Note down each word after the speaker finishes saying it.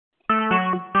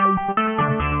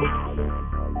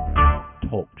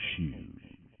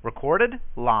Recorded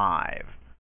live.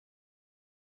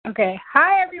 Okay.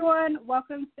 Hi, everyone.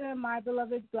 Welcome to My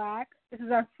Beloved Black. This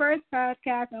is our first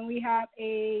podcast, and we have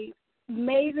a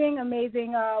amazing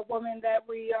woman that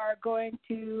we are going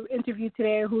to interview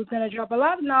today who's going to drop a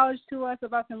lot of knowledge to us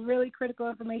about some really critical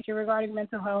information regarding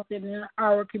mental health in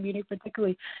our community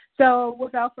particularly. So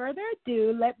without further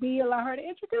ado, let me allow her to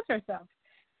introduce herself.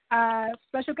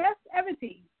 Special guest,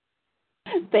 Evity.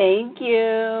 Thank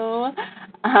you.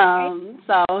 I'm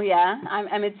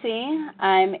Emity.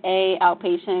 I'm a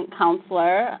outpatient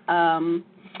counselor.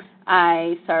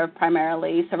 I serve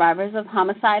primarily survivors of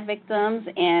homicide victims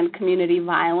and community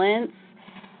violence.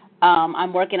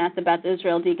 I'm working at the Beth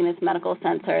Israel Deaconess Medical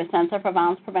Center for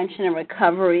Violence Prevention and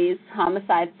Recovery's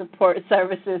Homicide Support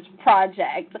Services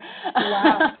Project.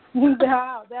 Wow.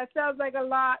 Wow. That sounds like a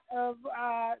lot of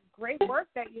great work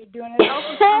that you're doing. It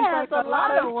also sounds like a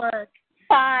lot of work.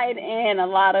 And a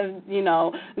lot of,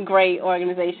 great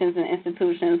organizations and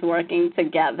institutions working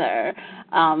together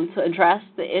to address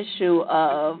the issue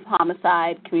of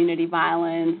homicide, community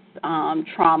violence,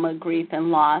 trauma, grief,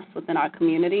 and loss within our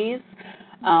communities.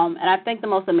 And I think the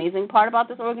most amazing part about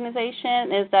this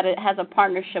organization is that it has a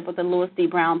partnership with the Louis D.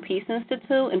 Brown Peace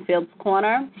Institute in Fields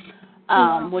Corner,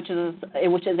 which is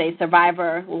a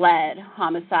survivor-led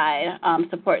homicide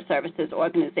support services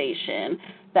organization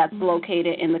that's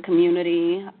located in the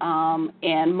community,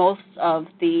 and most of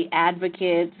the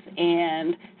advocates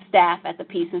and staff at the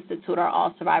Peace Institute are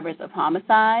all survivors of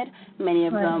homicide, many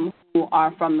of them who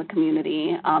are from the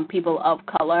community, people of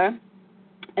color.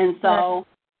 And so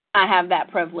I have that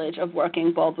privilege of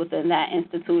working both within that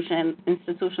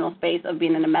institutional space of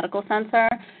being in a medical center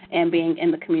and being in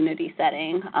the community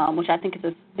setting, which I think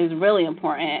is really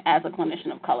important as a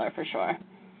clinician of color for sure.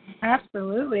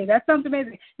 Absolutely. That sounds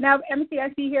amazing. Now, MC, I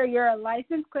see here you're a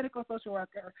licensed clinical social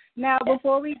worker. Now,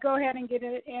 before we go ahead and get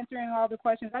into answering all the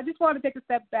questions, I just want to take a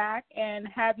step back and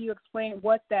have you explain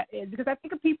what that is, because I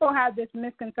think people have this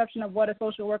misconception of what a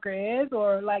social worker is,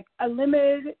 or like a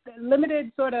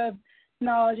limited sort of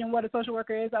knowledge in what a social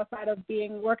worker is outside of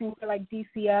working for like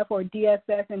DCF or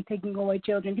DSS and taking away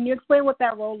children. Can you explain what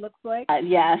that role looks like?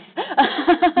 Yes.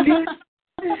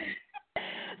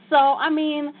 So,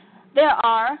 there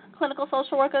are clinical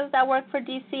social workers that work for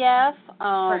DCF,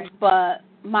 but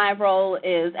my role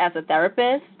is as a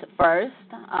therapist first.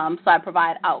 So I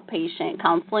provide outpatient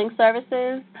counseling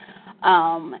services,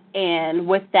 and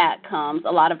with that comes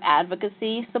a lot of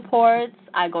advocacy supports.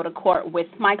 I go to court with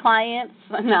my clients,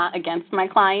 not against my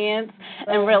clients,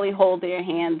 and really hold their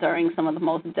hand during some of the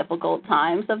most difficult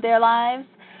times of their lives.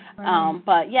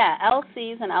 But, yeah,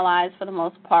 LCs and LIs, for the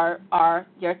most part, are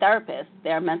your therapists.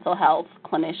 They're mental health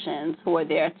clinicians who are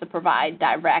there to provide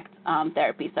direct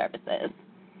therapy services.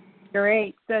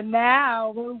 Great. So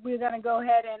now we're going to go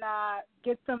ahead and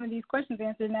get some of these questions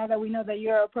answered now that we know that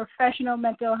you're a professional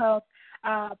mental health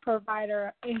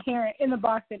provider here in the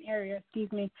Boston area.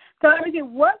 So,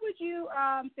 what would you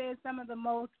say is some of the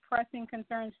most pressing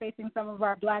concerns facing some of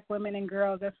our Black women and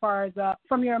girls as far as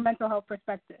from your mental health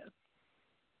perspective?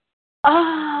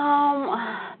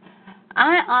 I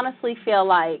honestly feel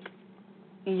like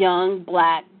young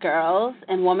Black girls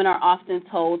and women are often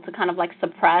told to kind of like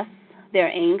suppress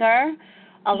their anger.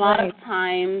 A lot of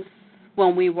times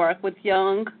when we work with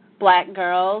young Black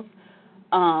girls,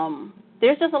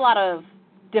 there's just a lot of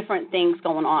different things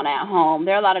going on at home.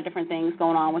 There are a lot of different things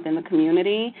going on within the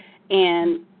community,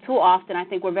 and too often I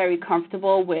think we're very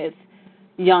comfortable with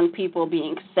young people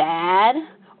being sad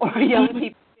or young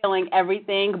people feeling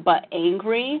everything but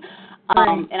angry.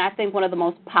 And I think one of the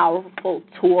most powerful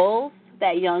tools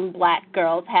that young Black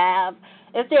girls have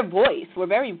is their voice. We're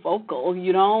very vocal.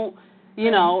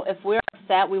 If we're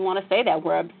upset, we want to say that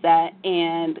we're upset.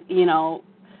 And,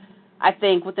 I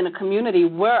think within a community,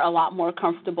 we're a lot more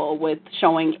comfortable with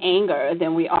showing anger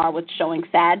than we are with showing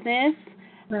sadness.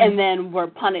 And then we're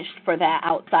punished for that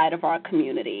outside of our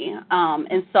community.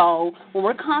 And so when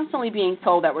we're constantly being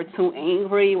told that we're too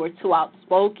angry, we're too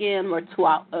outspoken, we're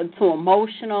too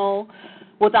emotional,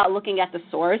 without looking at the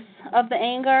source of the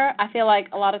anger, I feel like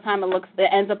a lot of time it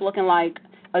ends up looking like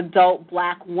adult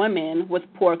Black women with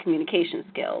poor communication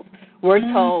skills. We're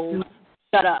told,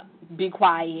 shut up, be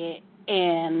quiet,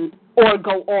 or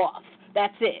go off.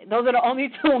 That's it. Those are the only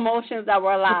two emotions that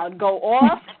we're allowed, go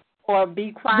off or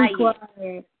be quiet.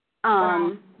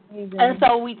 And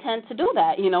so we tend to do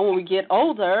that. When we get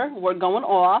older, we're going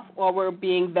off or we're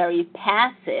being very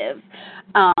passive.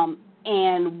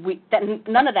 And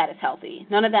none of that is healthy.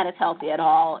 None of that is healthy at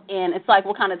all. And it's like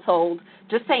we're kind of told,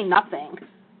 just say nothing.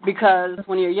 Because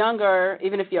when you're younger,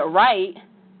 even if you're right,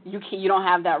 you don't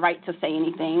have that right to say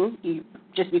anything.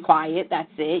 just be quiet,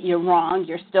 that's it, you're wrong,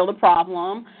 you're still the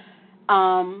problem.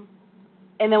 And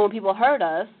then when people hurt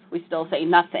us, we still say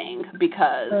nothing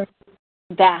because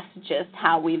that's just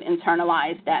how we've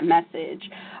internalized that message.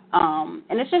 And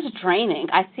it's just draining.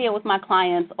 I see it with my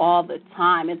clients all the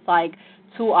time. It's like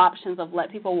two options of let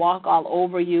people walk all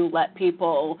over you, let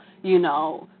people,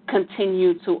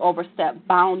 continue to overstep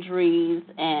boundaries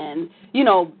and,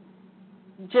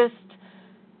 just,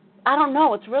 I don't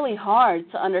know, it's really hard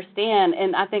to understand.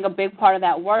 And I think a big part of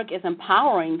that work is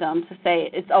empowering them to say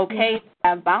it's okay to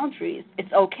have boundaries.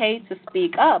 It's okay to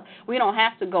speak up. We don't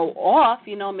have to go off,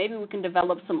 maybe we can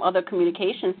develop some other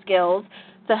communication skills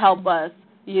to help us,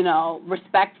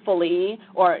 respectfully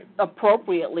or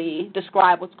appropriately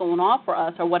describe what's going on for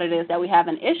us or what it is that we have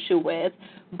an issue with.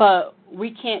 But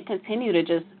we can't continue to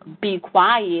just be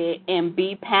quiet and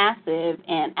be passive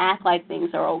and act like things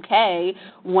are okay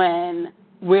when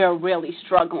we're really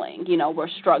struggling. We're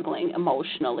struggling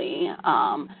emotionally,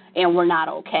 and we're not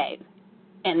okay.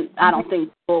 And I don't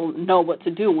think people know what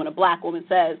to do when a black woman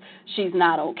says she's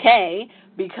not okay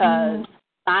because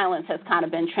silence has kind of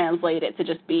been translated to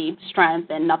just be strength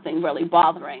and nothing really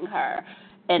bothering her.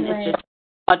 And it's just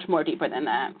much more deeper than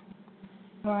that.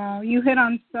 Wow, you hit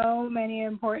on so many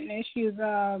important issues.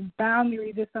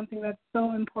 Boundaries is something that's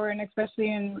so important,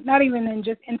 especially in not even in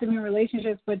just intimate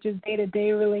relationships, but just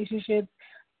day-to-day relationships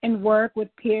and work with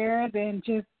peers, and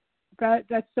just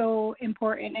that's so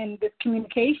important. And this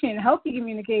communication, healthy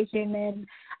communication, and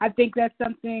I think that's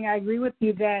something I agree with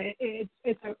you that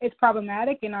it's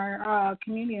problematic in our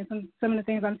community and some of the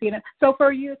things I'm seeing. So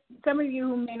for you, some of you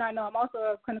who may not know, I'm also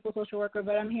a clinical social worker,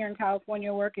 but I'm here in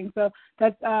California working. So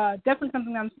that's definitely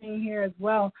something I'm seeing here as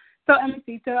well. So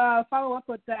MC, to follow up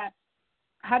with that,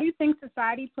 how do you think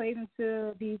society plays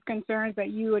into these concerns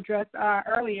that you addressed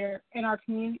earlier in our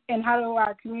community, and how do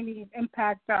our communities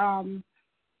impact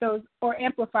those or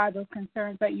amplify those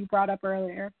concerns that you brought up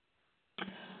earlier?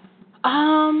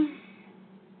 I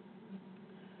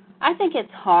think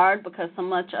it's hard because so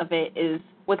much of it is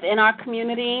within our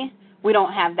community. We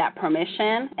don't have that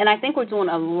permission, and I think we're doing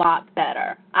a lot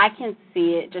better. I can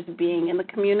see it just being in the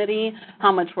community,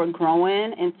 how much we're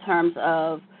growing in terms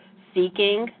of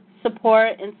seeking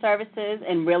support and services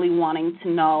and really wanting to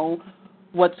know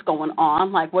what's going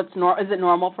on. Like, is it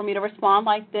normal for me to respond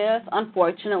like this?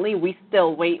 Unfortunately, we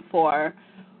still wait for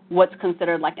what's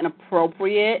considered like an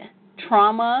appropriate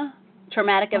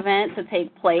traumatic event to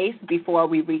take place before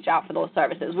we reach out for those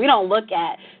services. We don't look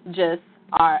at just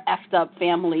our effed up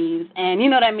families and,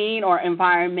 or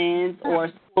environments or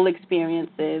school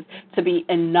experiences to be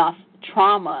enough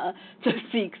trauma to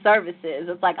seek services.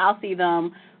 It's like I'll see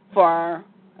them for,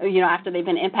 after they've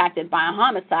been impacted by a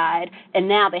homicide, and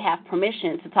now they have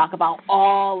permission to talk about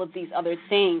all of these other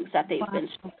things that they've been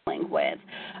struggling with.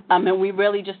 And we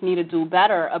really just need to do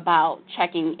better about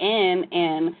checking in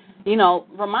and,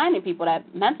 reminding people that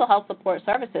mental health support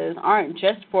services aren't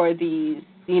just for these,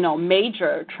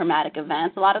 major traumatic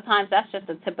events. A lot of times that's just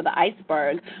the tip of the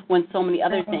iceberg when so many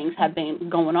other things have been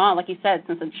going on, like you said,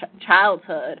 since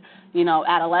childhood,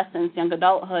 adolescence, young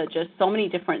adulthood, just so many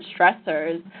different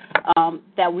stressors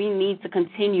that we need to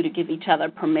continue to give each other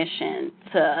permission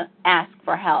to ask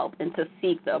for help and to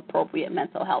seek the appropriate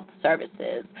mental health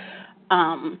services.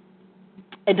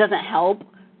 It doesn't help,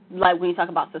 like when you talk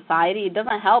about society, it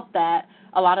doesn't help that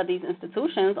a lot of these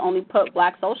institutions only put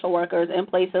black social workers in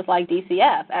places like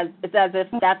DCF. It's as if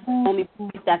that's the only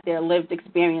place that their lived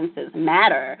experiences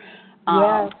matter.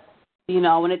 And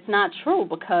it's not true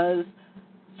because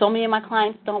so many of my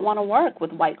clients don't want to work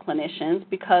with white clinicians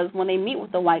because when they meet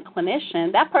with the white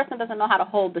clinician, that person doesn't know how to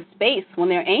hold the space when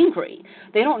they're angry.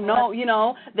 They don't know,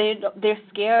 they're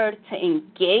scared to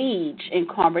engage in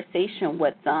conversation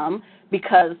with them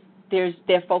because they're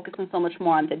focusing so much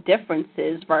more on the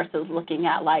differences versus looking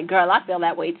at like, girl, I feel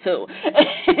that way too.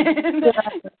 It's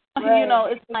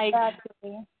like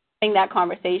having that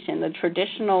conversation. The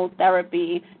traditional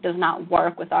therapy does not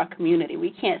work with our community.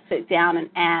 We can't sit down and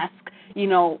ask,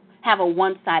 have a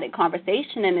one-sided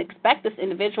conversation and expect this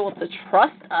individual to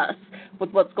trust us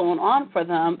with what's going on for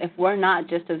them if we're not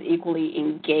just as equally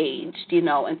engaged,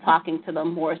 and talking to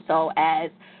them more so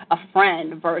as a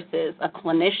friend versus a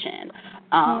clinician.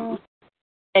 And,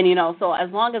 so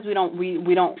as long as we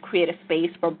don't create a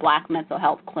space for black mental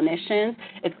health clinicians,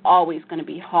 it's always going to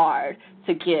be hard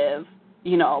to give,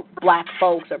 black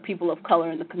folks or people of color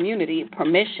in the community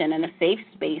permission and a safe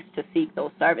space to seek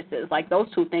those services. Like, those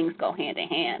two things go hand in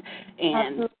hand.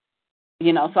 And,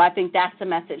 so I think that's the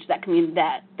message that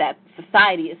that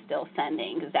society is still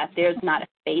sending, is that there's not a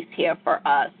space here for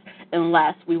us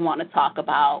unless we want to talk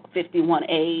about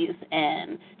 51As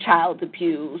and child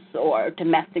abuse or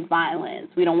domestic violence.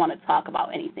 We don't want to talk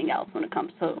about anything else when it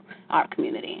comes to our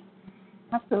community.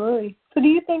 Absolutely. So do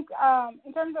you think,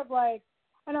 in terms of like,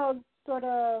 I know sort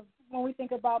of when we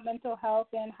think about mental health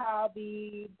and how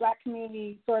the Black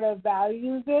community sort of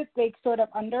values it, they sort of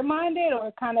undermine it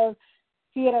or kind of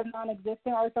see it as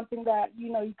non-existent or something that,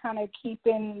 you know, you kind of keep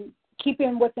in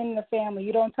within the family.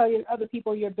 You don't tell other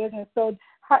people your business. So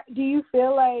do you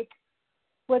feel like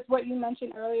with what you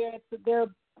mentioned earlier, there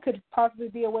could possibly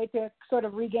be a way to sort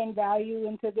of regain value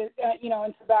into the,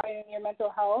 into valuing your mental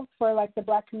health for like the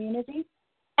Black community?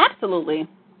 Absolutely.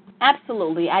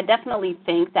 Absolutely. I definitely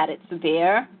think that it's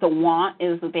there. The want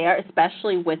is there,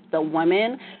 especially with the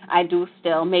women. I do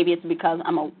still, maybe it's because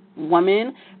I'm a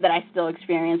woman, that I still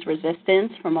experience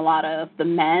resistance from a lot of the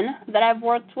men that I've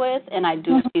worked with, and I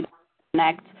do see them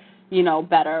connect,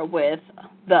 better with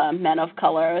the men of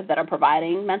color that are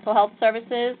providing mental health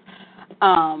services.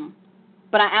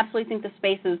 But I absolutely think the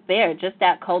space is there. Just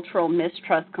that cultural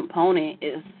mistrust component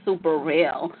is super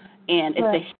real, and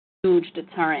it's a huge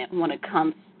deterrent when it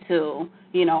comes to,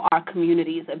 our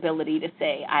community's ability to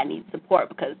say, I need support,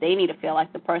 because they need to feel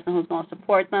like the person who's going to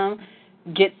support them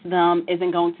gets them,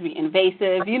 isn't going to be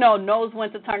invasive, knows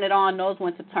when to turn it on, knows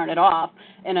when to turn it off.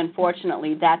 And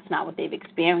unfortunately, that's not what they've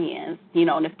experienced,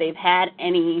 and if they've had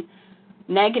any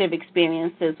negative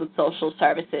experiences with social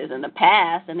services in the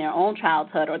past in their own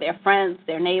childhood or their friends,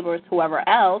 their neighbors, whoever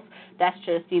else, that's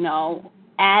just,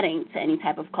 adding to any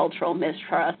type of cultural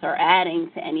mistrust or adding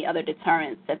to any other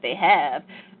deterrents that they have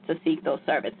to seek those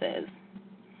services.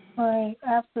 Right,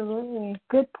 absolutely.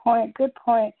 Good point.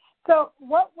 So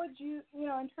what would you,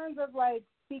 in terms of like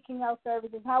seeking out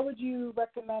services, how would you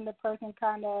recommend a person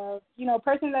a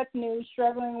person that's new,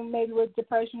 struggling maybe with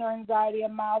depression or anxiety, a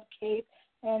mild case,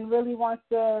 and really wants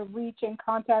to reach and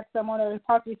contact someone or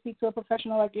possibly speak to a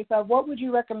professional like yourself? What would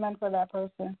you recommend for that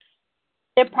person?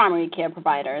 They're primary care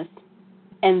providers.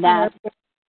 And that's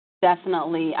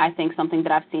definitely, I think, something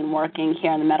that I've seen working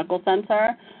here in the medical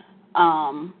center,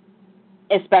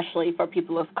 especially for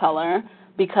people of color,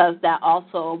 because that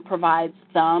also provides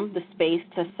them the space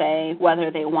to say whether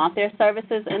they want their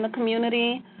services in the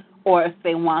community or if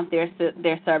they want their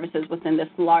services within this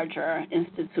larger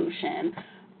institution.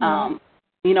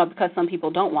 Because some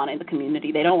people don't want it in the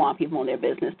community. They don't want people in their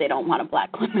business. They don't want a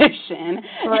Black clinician.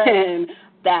 Right. And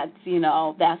that's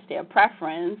their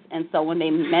preference. And so when they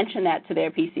mention that to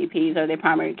their PCPs or their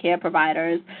primary care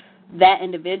providers, that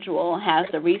individual has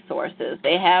the resources.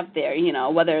 They have their,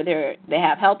 whether they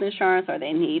have health insurance or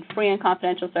they need free and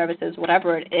confidential services,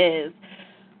 whatever it is,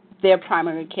 their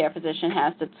primary care physician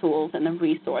has the tools and the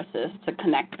resources to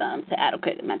connect them to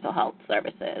adequate mental health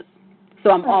services. So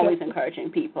I'm always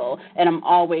encouraging people, and I'm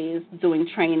always doing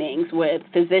trainings with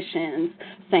physicians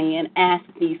saying, ask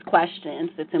these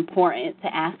questions. It's important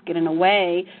to ask it in a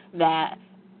way that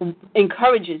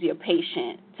encourages your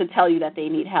patient to tell you that they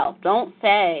need help. Don't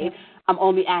say, I'm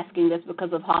only asking this because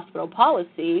of hospital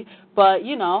policy, but,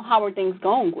 how are things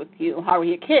going with you? How are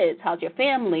your kids? How's your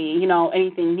family?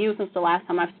 Anything new since the last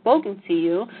time I've spoken to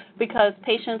you? Because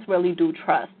patients really do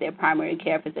trust their primary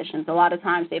care physicians. A lot of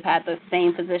times they've had the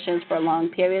same physicians for long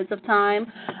periods of time,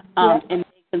 and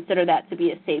they consider that to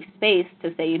be a safe space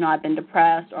to say, I've been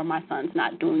depressed or my son's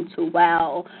not doing too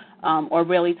well, or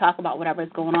really talk about whatever is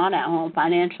going on at home,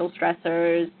 financial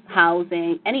stressors,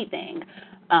 housing, anything.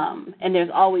 And there's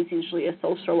always usually a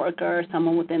social worker or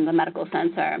someone within the medical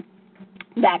center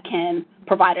that can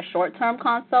provide a short-term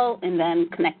consult and then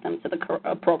connect them to the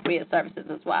appropriate services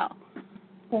as well.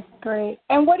 That's great.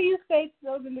 And what do you say to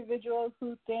those individuals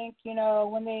who think,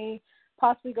 when they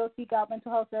possibly go seek out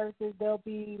mental health services, they'll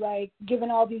be, like,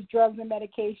 given all these drugs and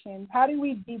medications? How do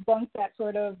we debunk that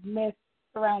sort of myth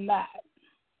around that?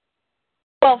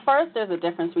 Well, first, there's a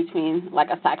difference between, like,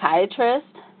 a psychiatrist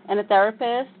and a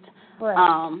therapist.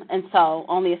 Right. And so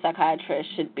only a psychiatrist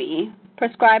should be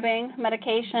prescribing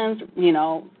medications,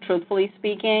 truthfully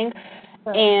speaking.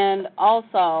 Right. And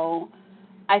also,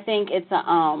 I think it's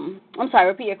I'm sorry,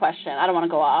 repeat your question. I don't want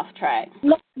to go off track.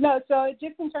 No, so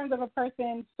just in terms of a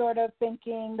person sort of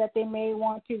thinking that they may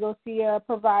want to go see a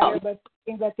provider, but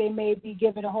thinking that they may be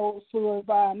given a whole slew of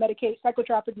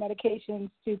psychotropic medications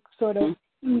to sort of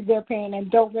ease their pain and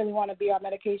don't really want to be on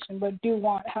medication but do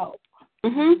want help.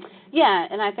 Yeah,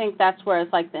 and I think that's where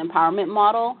it's like the empowerment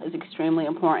model is extremely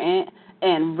important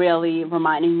and really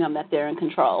reminding them that they're in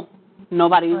control.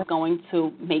 Nobody's going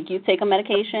to make you take a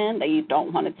medication that you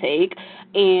don't want to take.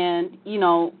 And,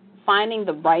 finding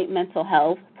the right mental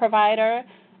health provider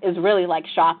is really like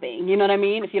shopping. You know what I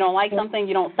mean? If you don't like something,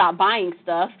 you don't stop buying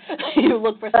stuff. You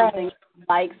look for something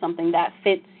like, something that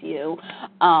fits you.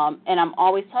 And I'm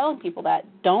always telling people that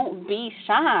don't be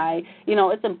shy. You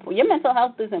know, your mental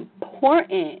health is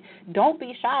important. Don't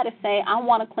be shy to say, I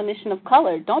want a clinician of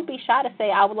color. Don't be shy to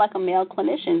say, I would like a male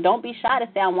clinician. Don't be shy to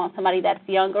say, I want somebody that's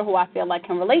younger who I feel like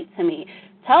can relate to me.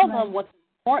 Tell them what's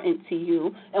important to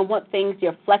you and what things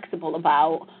you're flexible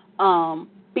about,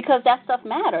 because that stuff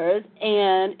matters.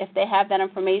 And if they have that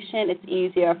information, it's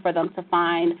easier for them to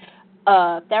find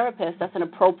a therapist that's an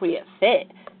appropriate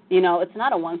fit. You know, it's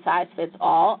not a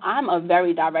one-size-fits-all. I'm a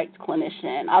very direct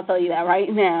clinician. I'll tell you that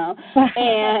right now.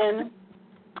 And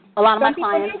a lot of my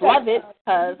clients love it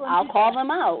because I'll call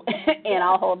them out and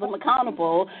I'll hold them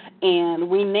accountable, and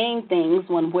we name things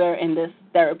when we're in this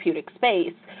therapeutic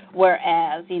space,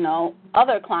 whereas, you know,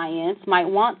 other clients might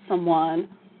want someone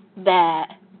that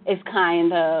is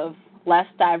kind of less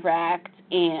direct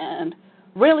and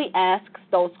really asks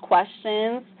those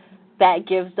questions that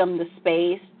gives them the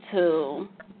space to,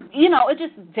 you know, it's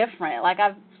just different. Like,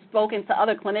 I've spoken to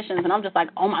other clinicians, and I'm just like,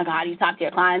 oh, my God, you talk to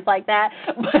your clients like that?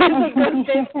 But it's a good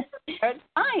thing for your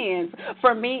clients.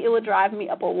 For me, it would drive me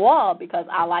up a wall because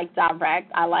I like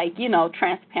direct. I like, you know,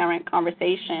 transparent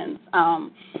conversations.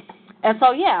 And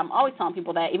so, yeah, I'm always telling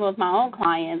people that, even with my own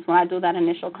clients, when I do that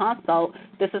initial consult,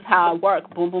 this is how I work,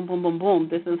 boom, boom, boom, boom, boom.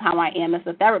 This is how I am as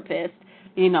a therapist.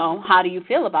 You know, how do you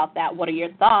feel about that? What are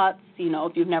your thoughts? You know,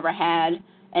 if you've never had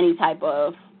any type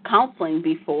of counseling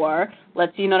before,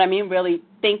 let's, you know what I mean, really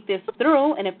think this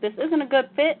through. And if this isn't a good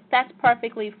fit, that's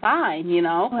perfectly fine, you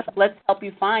know. Let's help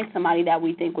you find somebody that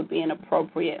we think would be an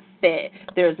appropriate fit.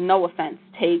 There's no offense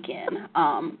taken.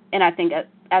 And I think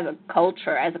as a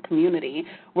culture, as a community,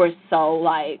 we're so,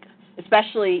 like,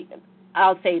 especially,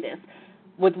 I'll say this,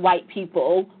 with white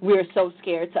people, we're so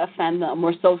scared to offend them.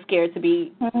 We're so scared to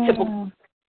be typical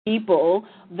people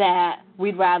that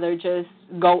we'd rather just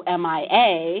go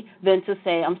MIA than to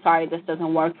say, I'm sorry, this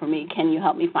doesn't work for me. Can you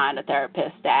help me find a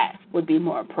therapist that would be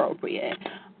more appropriate?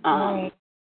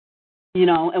 You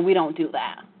know, and we don't do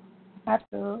that.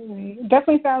 Absolutely. It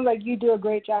definitely sounds like you do a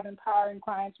great job empowering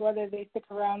clients, whether they stick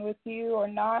around with you or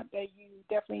not, that you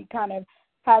definitely kind of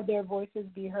have their voices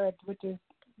be heard, which is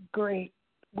great.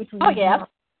 Yeah.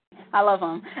 I love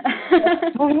them.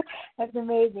 That's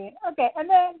amazing. Okay, and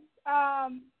then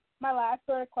my last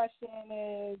sort of question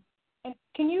is,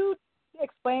 can you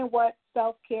explain what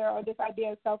self-care or this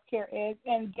idea of self-care is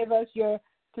and give us your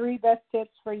 3 best tips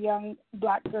for young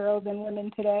Black girls and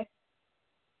women today?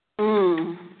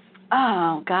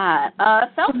 Oh, God. I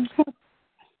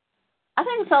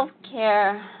think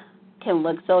self-care can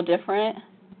look so different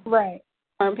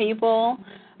for people,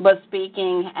 but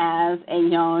speaking as a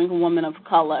young woman of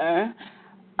color,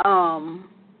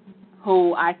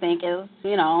 who I think is,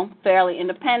 you know, fairly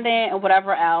independent and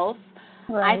whatever else,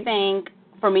 I think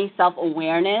for me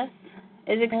self-awareness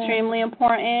is extremely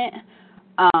important.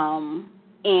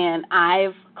 And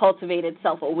I've cultivated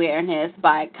self-awareness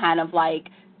by kind of like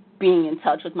being in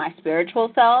touch with my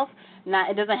spiritual self.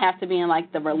 It doesn't have to be in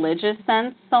like the religious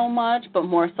sense so much, but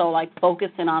more so like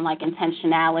focusing on like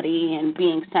intentionality and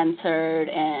being centered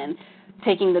and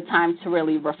taking the time to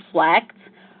really reflect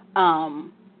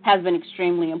has been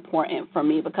extremely important for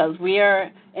me, because we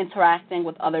are interacting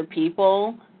with other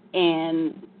people,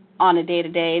 and on a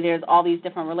day-to-day there's all these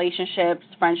different relationships,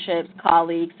 friendships,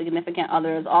 colleagues, significant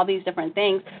others, all these different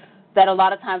things that a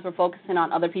lot of times we're focusing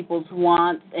on other people's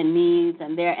wants and needs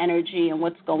and their energy and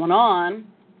what's going on.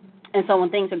 And so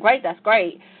when things are great, that's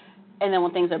great. And then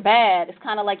when things are bad, it's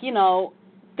kind of like, you know,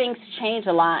 things change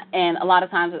a lot. And a lot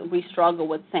of times we struggle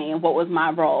with saying, what was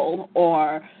my role?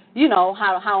 Or, you know,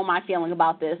 how am I feeling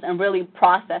about this? And really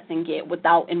processing it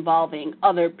without involving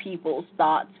other people's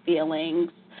thoughts,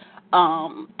 feelings,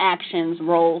 actions,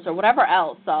 roles, or whatever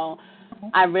else. So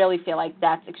I really feel like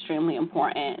that's extremely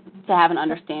important, to have an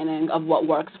understanding of what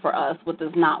works for us, what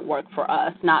does not work for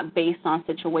us, not based on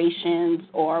situations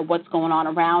or what's going on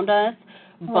around us,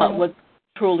 but what's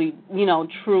truly, you know,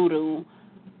 true to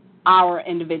our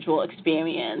individual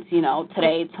experience, you know,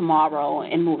 today, tomorrow,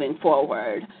 and moving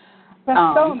forward.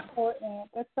 That's so important.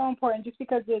 That's so important, just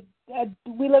because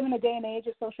we live in a day and age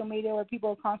of social media where people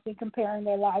are constantly comparing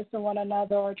their lives to one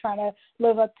another or trying to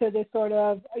live up to this sort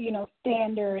of, you know,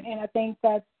 standard. And I think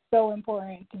that's so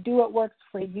important, to do what works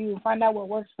for you, find out what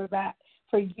works for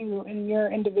you in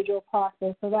your individual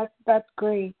process. So that's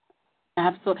great.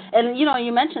 Absolutely. And, you know,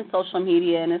 you mentioned social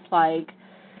media, and it's like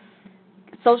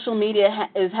social media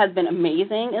has been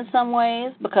amazing in some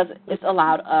ways, because it's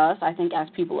allowed us, I think, as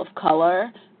people of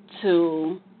color,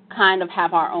 to kind of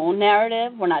have our own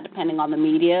narrative. We're not depending on the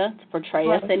media to portray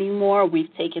us anymore.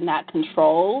 We've taken that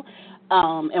control.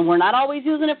 and we're not always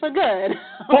using it for good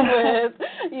with,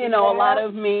 a lot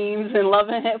of memes and love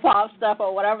and hip-hop stuff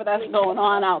or whatever that's going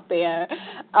on out there.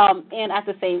 And at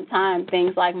the same time,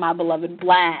 things like My Beloved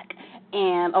Black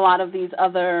and a lot of these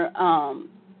other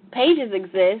pages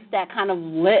exist that kind of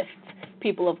lift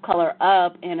people of color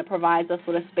up, and it provides us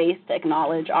with a space to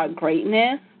acknowledge our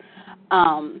greatness.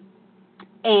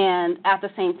 And at the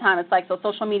same time, it's like, so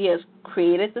social media has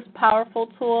created this powerful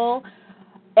tool,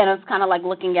 and it's kind of like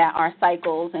looking at our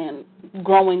cycles and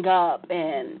growing up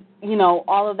and,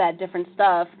 all of that different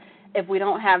stuff. If we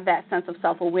don't have that sense of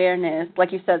self-awareness,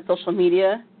 like you said, social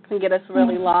media can get us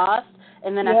really lost.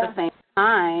 And then at the same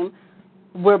time,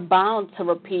 we're bound to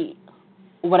repeat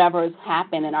whatever has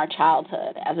happened in our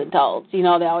childhood as adults. They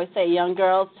always say young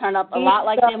girls turn up a lot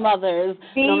like their mothers.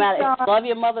 No matter if you love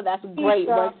your mother, that's great.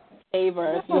 Work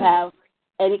favor. If you have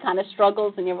any kind of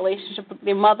struggles in your relationship with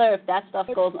your mother, if that stuff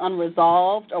goes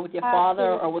unresolved, or with your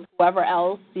father, or with whoever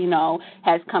else,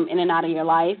 has come in and out of your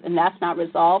life, and that's not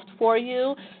resolved for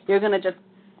you, you're going to just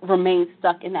remain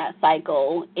stuck in that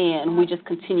cycle, and we just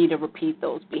continue to repeat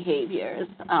those behaviors.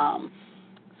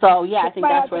 So, I think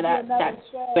that's where that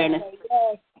awareness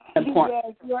is important.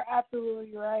 Yes, you're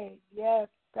absolutely right. Yes,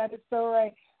 that is so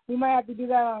right. We might have to do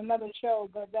that on another show,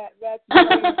 but that's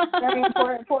very, very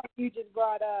important point you just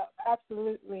brought up.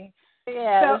 Absolutely.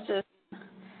 Yeah, it's just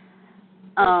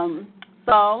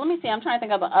so let me see. I'm trying to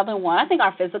think of the other one. I think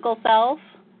our physical self,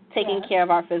 taking care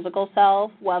of our physical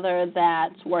self, whether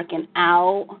that's working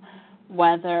out,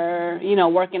 whether,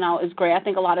 working out is great. I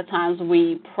think a lot of times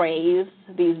we praise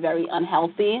these very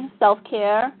unhealthy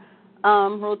self-care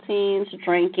routines,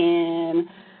 drinking,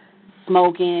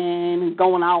 smoking,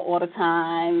 going out all the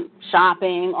time,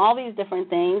 shopping, all these different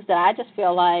things that I just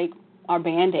feel like are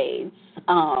Band-Aids.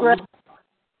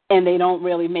 And they don't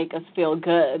really make us feel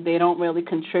good. They don't really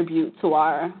contribute to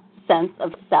our sense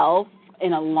of self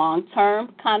in a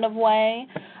long-term kind of way.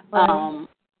 And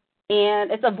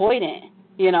it's avoidant.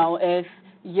 If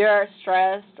you're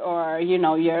stressed or, you're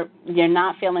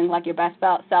not feeling like your best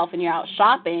self and you're out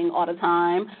shopping all the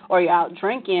time, or you're out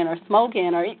drinking or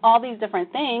smoking or all these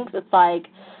different things, it's like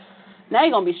now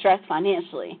you're going to be stressed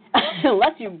financially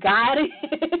unless you got it.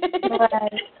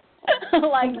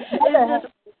 Like, it's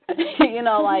just,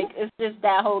 it's just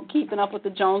that whole keeping up with the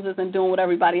Joneses and doing what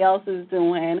everybody else is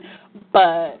doing.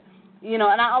 But, and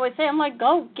I always say, I'm like,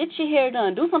 go get your hair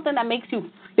done. Do something that makes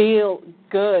you feel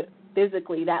good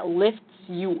physically, that lifts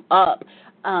you up.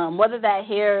 Whether that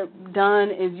hair done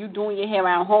is you doing your hair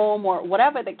at home or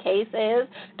whatever the case is,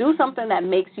 do something that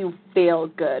makes you feel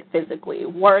good physically.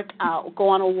 Work out, go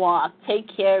on a walk, take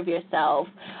care of yourself.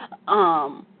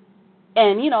 And,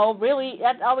 really,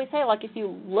 I always say, like, if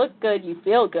you look good, you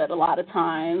feel good a lot of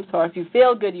times, or if you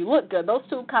feel good, you look good. Those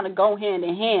two kind of go hand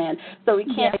in hand. So we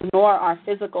can't ignore our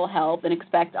physical health and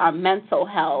expect our mental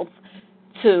health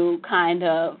to kind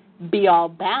of be all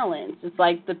balanced. It's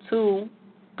like the two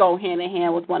go hand in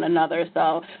hand with one another.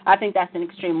 So I think that's an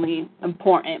extremely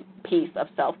important piece of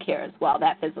self-care as well,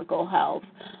 that physical health.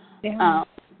 And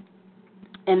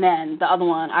then the other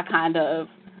one I kind of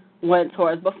went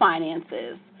towards, but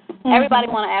finances. Everybody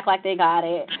want to act like they got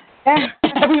it.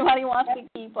 Everybody wants to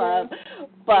keep up.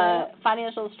 But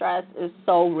financial stress is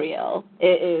so real.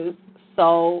 It is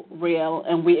so real,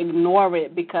 and we ignore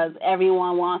it because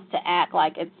everyone wants to act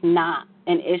like it's not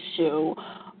an issue.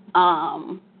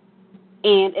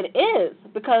 And it is,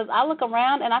 because I look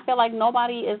around and I feel like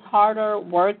nobody is harder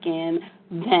working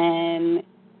than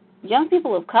young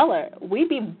people of color. We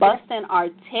be busting our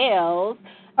tails,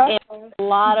 and a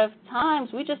lot of times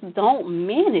we just don't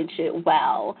manage it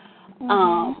well.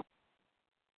 And,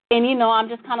 I'm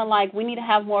just kind of like, we need to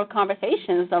have more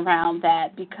conversations around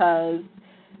that because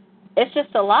it's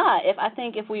just a lot. I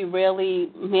think if we really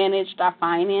managed our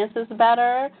finances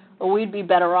better, we'd be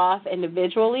better off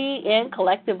individually and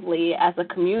collectively as a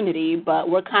community, but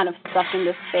we're kind of stuck in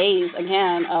this phase,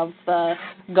 again, of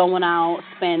going out,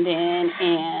 spending,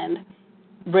 and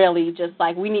really just,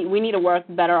 like, we need to work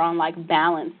better on, like,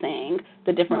 balancing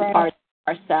the different parts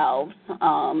of ourselves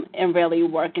and really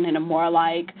working in a more,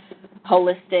 like,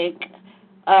 holistic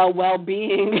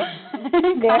well-being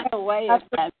kind of way, if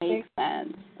that makes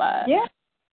sense. But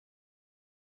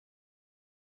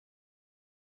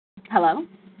Hello?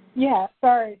 Yeah,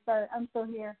 sorry, I'm still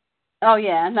here. Oh,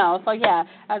 yeah, no, so,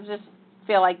 I just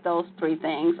feel like those three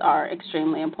things are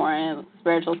extremely important: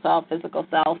 spiritual self, physical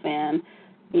self, and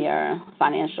your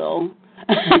financial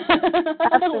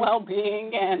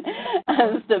well-being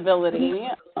and stability.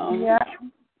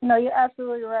 No, you're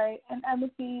absolutely right. And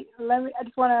Embassy, I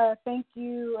just want to thank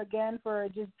you again for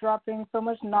just dropping so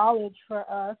much knowledge for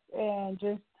us and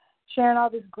just sharing all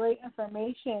this great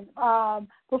information.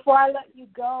 Before I let you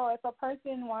go, if a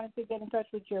person wanted to get in touch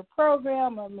with your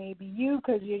program or maybe you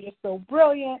because you're just so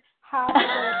brilliant, how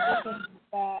would they do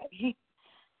that?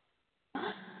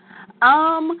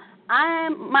 I'm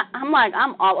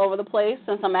all over the place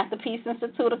since I'm at the Peace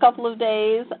Institute a couple of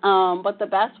days. But the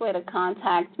best way to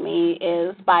contact me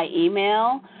is by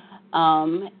email,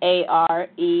 ARED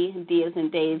as in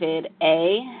David,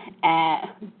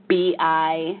 at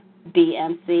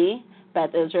BIDMC,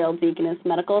 Beth Israel Deaconess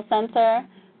Medical Center,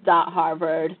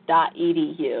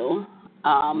 .harvard.edu.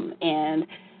 And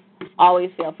always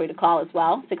feel free to call as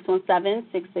well,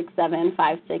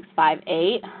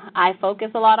 617-667-5658. I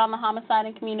focus a lot on the homicide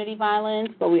and community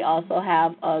violence, but we also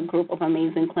have a group of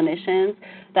amazing clinicians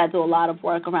that do a lot of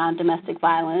work around domestic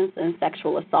violence and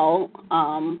sexual assault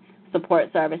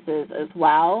support services as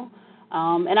well.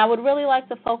 And I would really like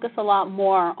to focus a lot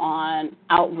more on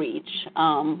outreach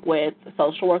with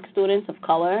social work students of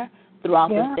color throughout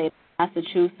the state of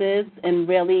Massachusetts and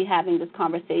really having this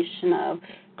conversation of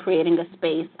creating a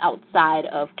space outside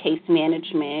of case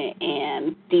management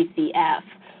and DCF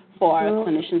for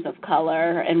clinicians of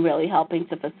color and really helping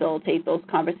to facilitate those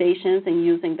conversations and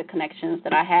using the connections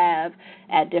that I have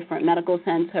at different medical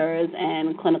centers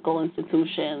and clinical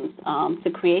institutions to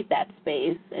create that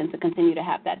space and to continue to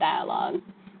have that dialogue.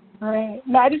 Right.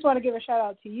 Now, I just want to give a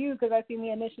shout-out to you because I've seen the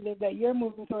initiative that you're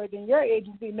moving towards in your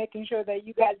agency, making sure that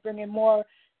you guys bring in more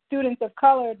students of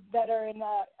color that are in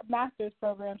the master's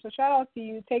program. So shout out to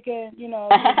you, taking, in your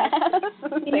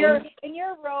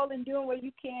role and doing what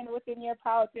you can within your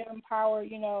power to empower,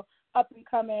 up and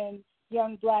coming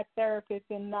young Black therapists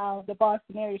in the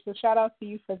Boston area. So shout out to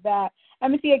you for that.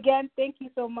 Emissy, again, thank you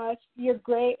so much. You're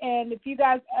great. And if you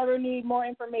guys ever need more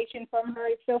information from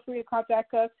her, feel free to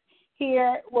contact us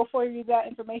here. We'll forward you that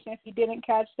information if you didn't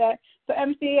catch that. So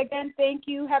Emissy, again, thank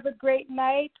you. Have a great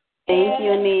night. Thank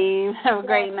you, Neem. Have a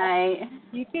great night.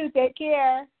 You too. Take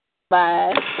care.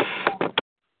 Bye.